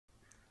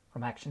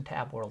From Action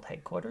Tab World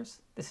Headquarters,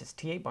 this is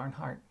T.A.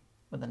 Barnhart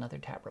with another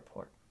Tab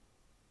Report.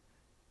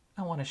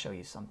 I want to show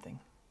you something.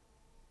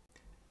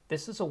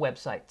 This is a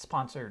website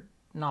sponsored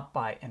not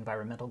by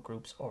environmental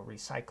groups or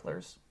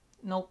recyclers.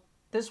 Nope,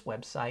 this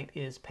website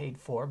is paid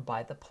for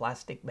by the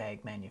plastic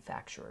bag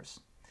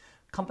manufacturers.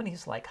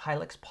 Companies like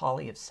Hilex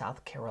Poly of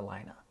South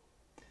Carolina.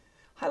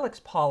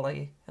 Hilex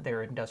Poly and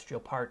their industrial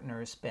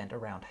partners spent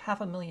around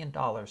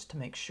 $500,000 to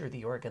make sure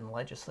the Oregon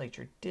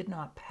legislature did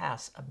not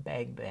pass a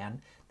bag ban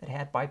that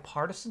had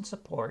bipartisan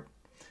support,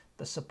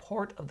 the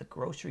support of the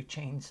grocery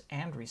chains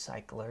and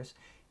recyclers,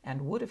 and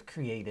would have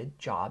created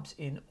jobs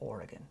in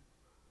Oregon.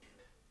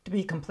 To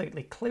be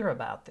completely clear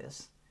about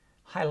this,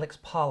 Hilex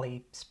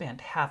Poly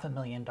spent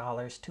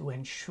 $500,000 to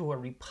ensure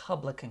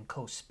Republican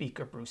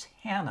co-speaker Bruce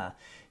Hanna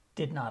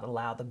did not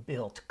allow the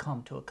bill to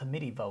come to a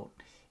committee vote,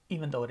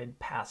 even though it had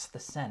passed the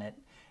Senate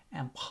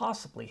and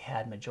possibly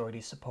had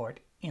majority support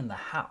in the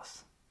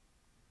House.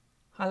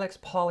 Hilex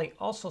Poly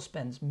also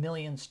spends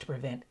millions to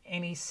prevent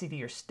any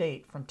city or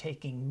state from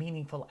taking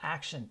meaningful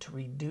action to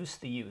reduce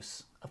the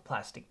use of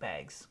plastic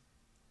bags.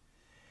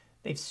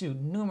 They've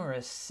sued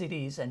numerous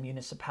cities and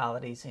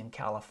municipalities in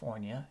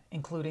California,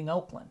 including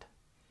Oakland.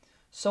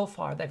 So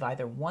far, they've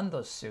either won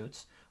those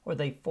suits or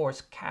they've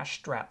forced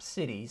cash-strapped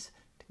cities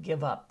to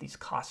give up these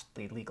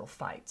costly legal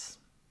fights.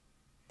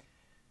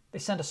 They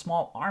sent a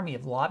small army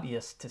of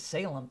lobbyists to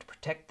Salem to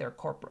protect their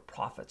corporate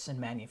profits in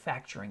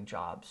manufacturing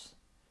jobs.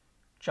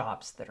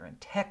 Jobs that are in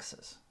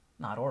Texas,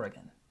 not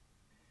Oregon.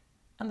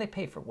 And they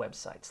pay for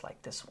websites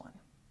like this one.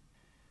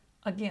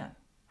 Again,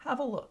 have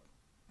a look.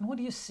 And what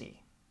do you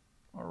see?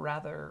 Or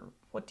rather,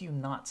 what do you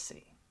not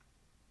see?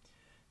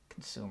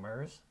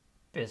 Consumers,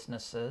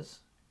 businesses,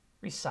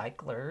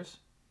 recyclers,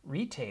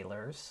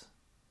 retailers.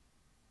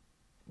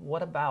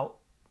 What about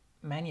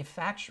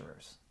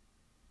manufacturers?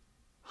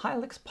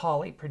 Hilex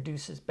Poly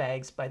produces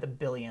bags by the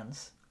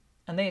billions,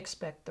 and they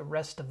expect the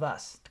rest of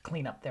us to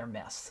clean up their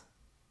mess.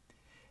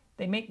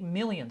 They make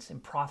millions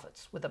in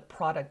profits with a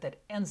product that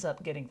ends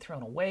up getting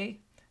thrown away,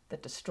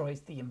 that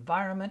destroys the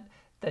environment,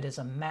 that is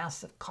a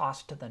massive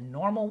cost to the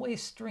normal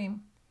waste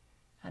stream,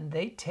 and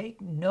they take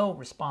no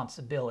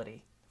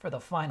responsibility for the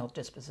final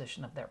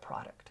disposition of their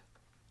product.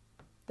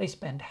 They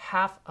spend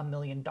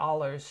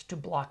 $500,000 to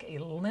block a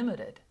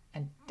limited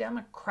and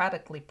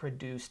democratically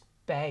produced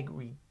bag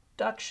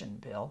reduction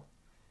bill,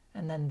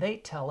 and then they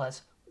tell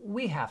us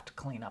we have to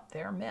clean up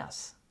their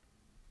mess.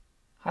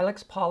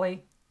 Hilex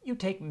Poly, you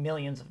take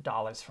millions of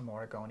dollars from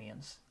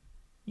Oregonians.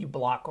 You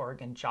block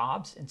Oregon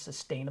jobs in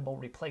sustainable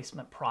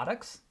replacement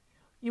products.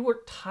 You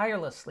work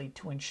tirelessly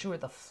to ensure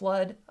the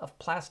flood of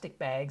plastic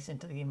bags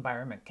into the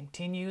environment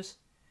continues,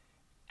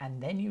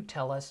 and then you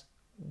tell us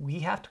we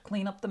have to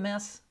clean up the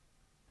mess?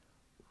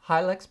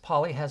 Hilex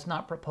Poly has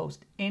not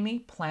proposed any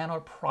plan or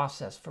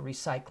process for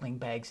recycling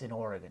bags in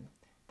Oregon.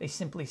 They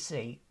simply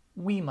say,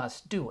 we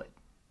must do it.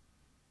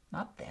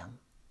 Not them,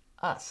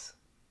 us.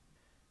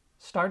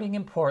 Starting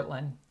in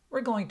Portland,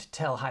 we're going to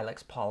tell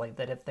Hilex Poly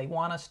that if they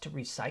want us to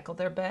recycle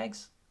their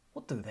bags,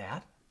 we'll do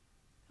that.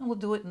 And we'll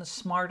do it in the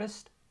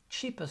smartest,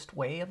 cheapest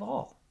way of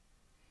all.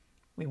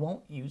 We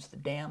won't use the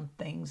damn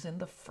things in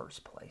the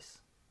first place.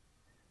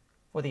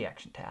 For the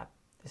Action Tab,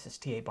 this is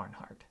T.A.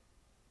 Barnhart.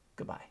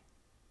 Goodbye.